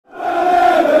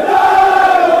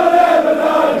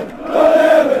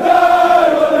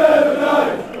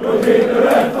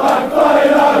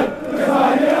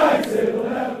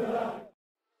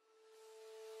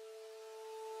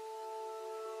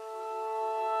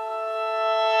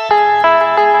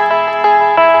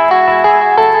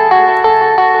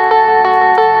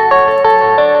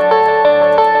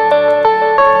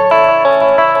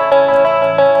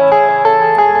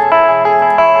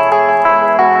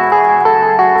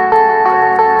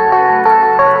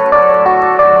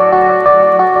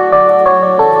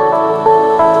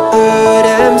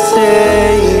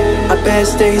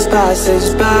as days pass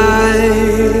us by,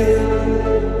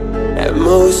 and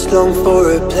most long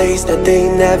for a place that they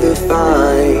never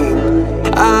find.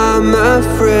 I'm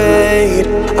afraid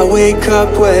I wake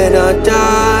up when I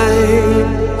die,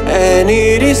 and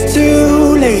it is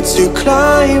too late to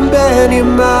climb any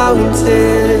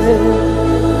mountain.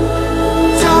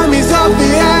 Time is of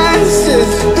the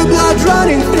essence, the blood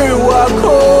running through our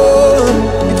core.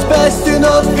 It's best to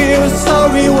not feel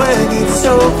sorry when it's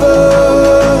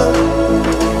over.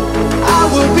 I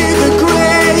will be the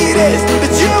greatest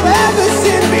that you've ever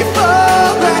seen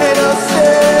before, and I'll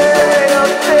stay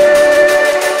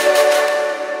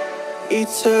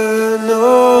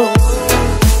eternal.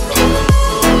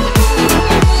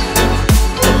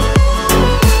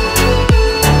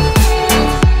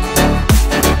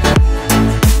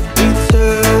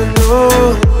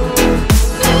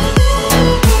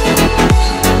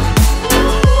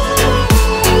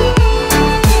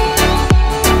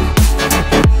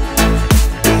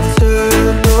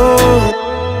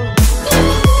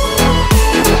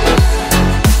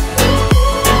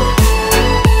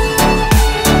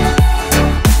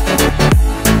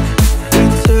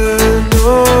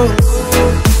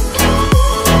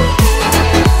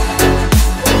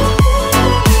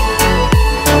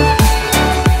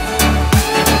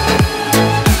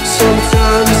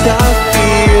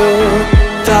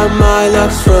 My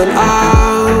luck's run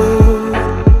out.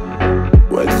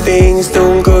 When things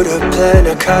don't go to plan,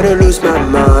 I kinda lose my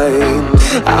mind.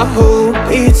 I hope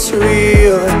it's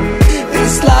real,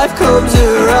 this life comes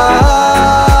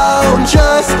around.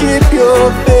 Just keep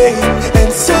your faith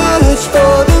and search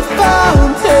for the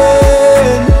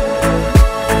fountain.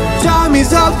 Time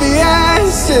is of the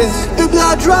essence, the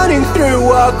blood running through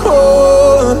our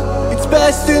core. It's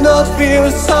best to not feel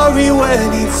sorry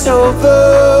when it's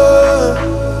over.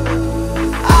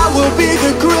 Will be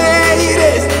the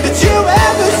greatest that you've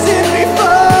ever seen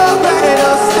before, and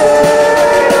I'll stay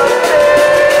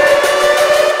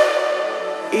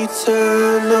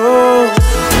eternal.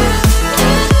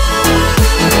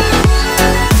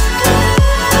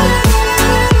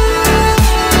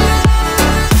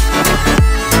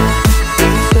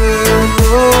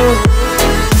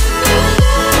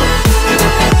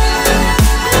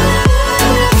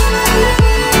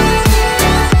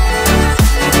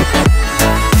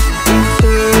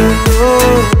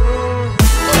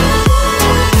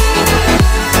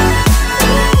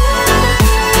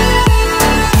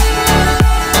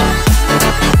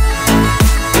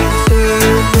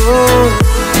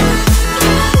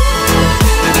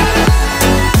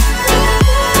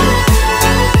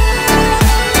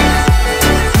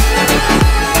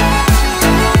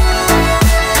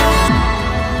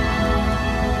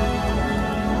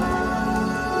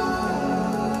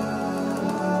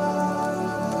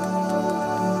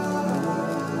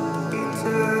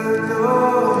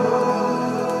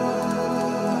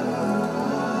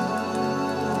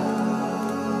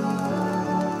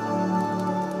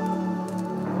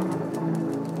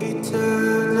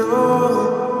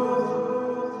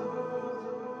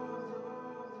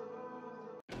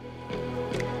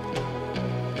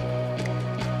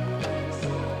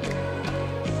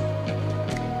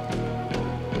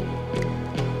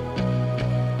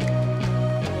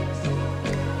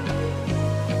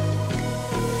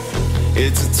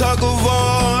 It's a tug of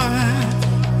war,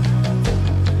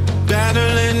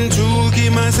 battling to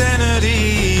keep my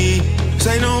sanity.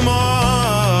 Say no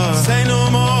more, say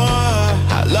no more.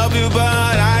 I love you,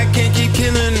 but I can't keep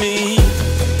killing me.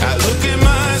 I look at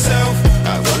myself,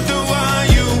 I wonder why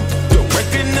you don't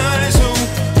recognize who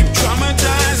you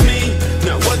traumatized me.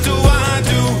 Now what do I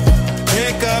do?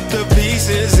 Pick up the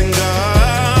pieces and go.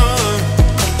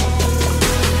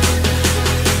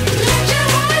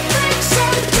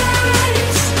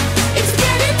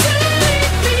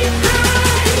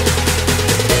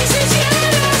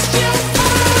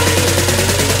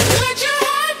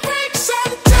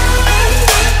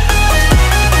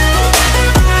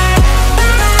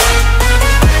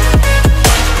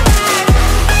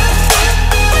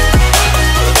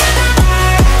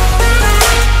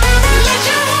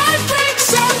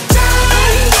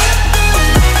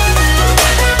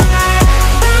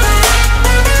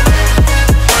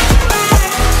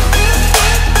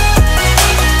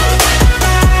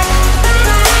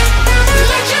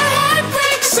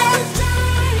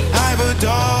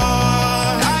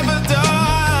 I've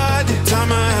adored the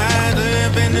time I had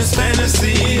lived in this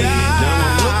fantasy. Now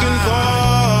I'm looking for